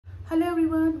Hello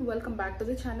everyone, welcome back to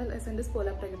the channel SNS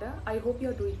Pragata. I hope you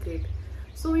are doing great.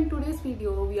 So in today's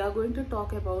video, we are going to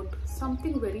talk about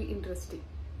something very interesting.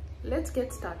 Let's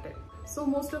get started. So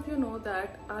most of you know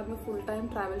that I'm a full-time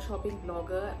travel shopping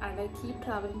blogger and I keep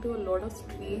traveling to a lot of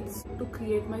streets to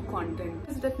create my content.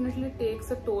 This definitely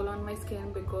takes a toll on my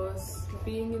skin because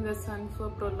being in the sun for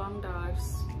prolonged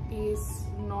hours is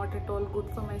not at all good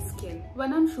for my skin.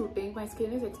 When I'm shooting, my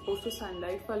skin is exposed to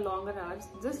sunlight for longer hours.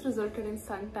 This resulted in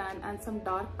suntan and some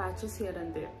dark patches here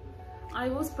and there. I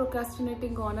was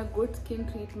procrastinating on a good skin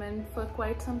treatment for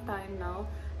quite some time now,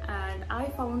 and I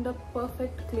found a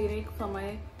perfect clinic for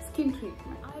my skin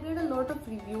treatment. I read a lot of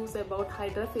reviews about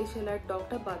Hydrafacial at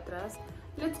Dr. Batra's.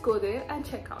 Let's go there and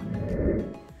check out.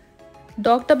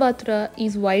 Dr. Batra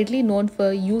is widely known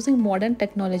for using modern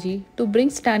technology to bring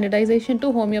standardization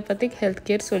to homeopathic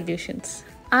healthcare solutions.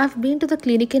 I've been to the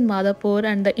clinic in Madhapur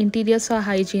and the interiors are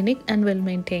hygienic and well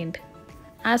maintained.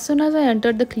 As soon as I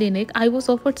entered the clinic, I was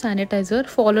offered sanitizer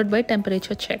followed by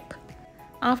temperature check.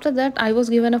 After that, I was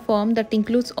given a form that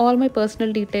includes all my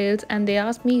personal details and they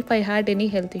asked me if I had any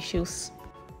health issues.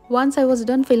 Once I was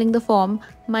done filling the form,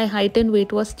 my height and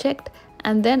weight was checked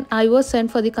and then I was sent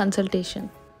for the consultation.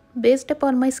 Based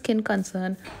upon my skin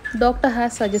concern, doctor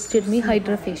has suggested me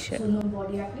Hydrafacial. So no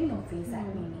body acne, no face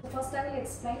acne. First I will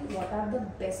explain what are the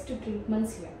best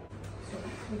treatments here. So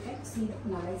we can see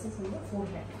analysis in the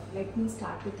forehead. Let me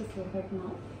start with the forehead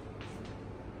now.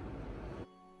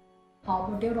 How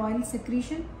about your oil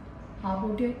secretion? How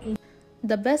about your age?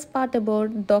 The best part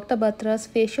about Dr. Batra's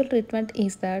facial treatment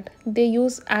is that they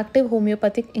use active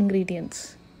homeopathic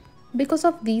ingredients. Because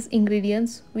of these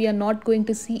ingredients, we are not going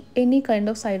to see any kind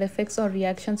of side effects or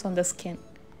reactions on the skin.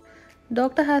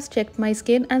 Doctor has checked my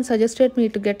skin and suggested me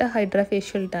to get a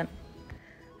Hydrafacial done.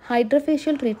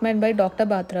 Hydrafacial treatment by Dr.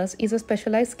 Batra's is a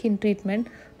specialized skin treatment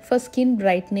for skin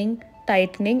brightening,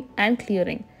 tightening and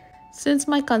clearing. Since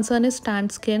my concern is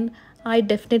tanned skin, I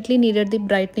definitely needed the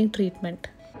brightening treatment.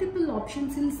 Multiple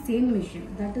options in same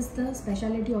machine. That is the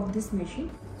specialty of this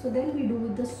machine. So then we do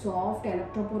with the soft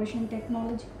electroporation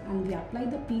technology and we apply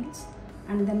the peels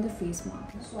and then the face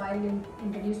mask. So I will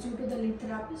introduce you to the lead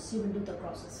therapist. She will do the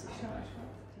process. Sure.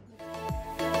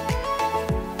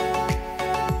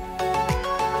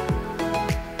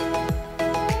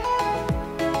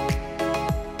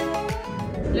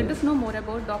 Let us know more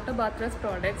about Dr. Batra's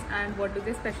products and what do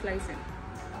they specialize in.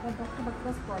 Dr.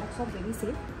 Batra's products are very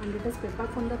safe and it is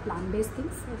prepared from the plant-based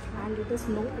things and it is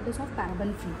of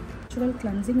paraben free. Natural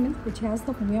cleansing milk which has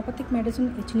the homeopathic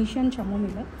medicine Echinacea and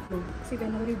chamomile. See,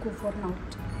 whenever you go for an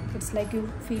out, it's like you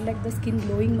feel like the skin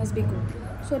glowing must be good.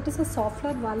 So it is a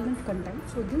software walnut content.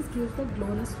 So this gives the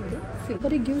glowness to the face.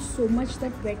 But it gives so much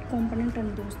that wet component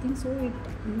and those things. So it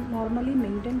normally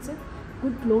maintains a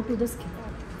good glow to the skin.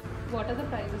 What are the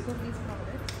prices of these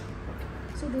products?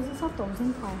 So this is of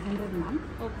 1,500 ma'am.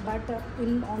 Okay. But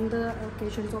on the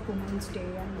occasions of Women's Day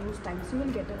and those times you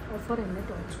will get an offer in it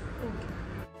also. Okay.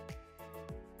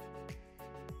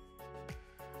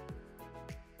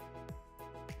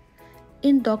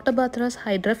 In Dr. Batra's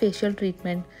Hydrafacial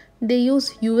treatment, they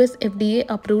use US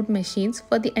FDA-approved machines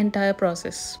for the entire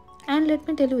process. And let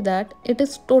me tell you that it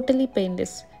is totally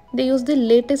painless. They use the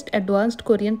latest advanced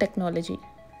Korean technology.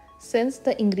 Since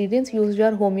the ingredients used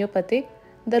are homeopathic,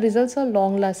 the results are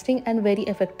long-lasting and very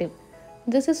effective.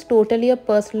 This is totally a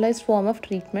personalized form of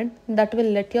treatment that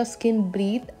will let your skin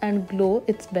breathe and glow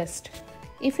its best.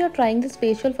 If you're trying this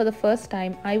facial for the first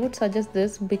time, I would suggest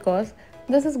this because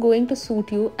this is going to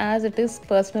suit you as it is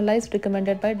personalized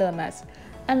recommended by dermas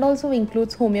and also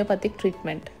includes homeopathic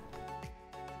treatment.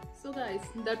 So guys,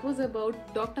 that was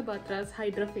about Dr. Batra's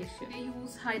Hydrafacial. They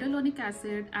use hyaluronic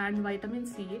acid and vitamin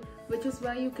C, which is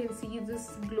why you can see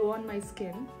this glow on my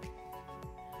skin.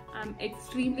 I'm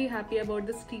extremely happy about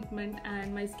this treatment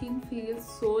and my skin feels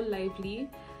so lively.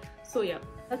 So yeah,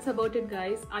 that's about it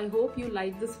guys. I hope you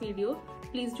like this video.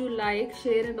 Please do like,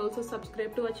 share and also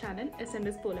subscribe to our channel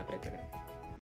SNS Pragata.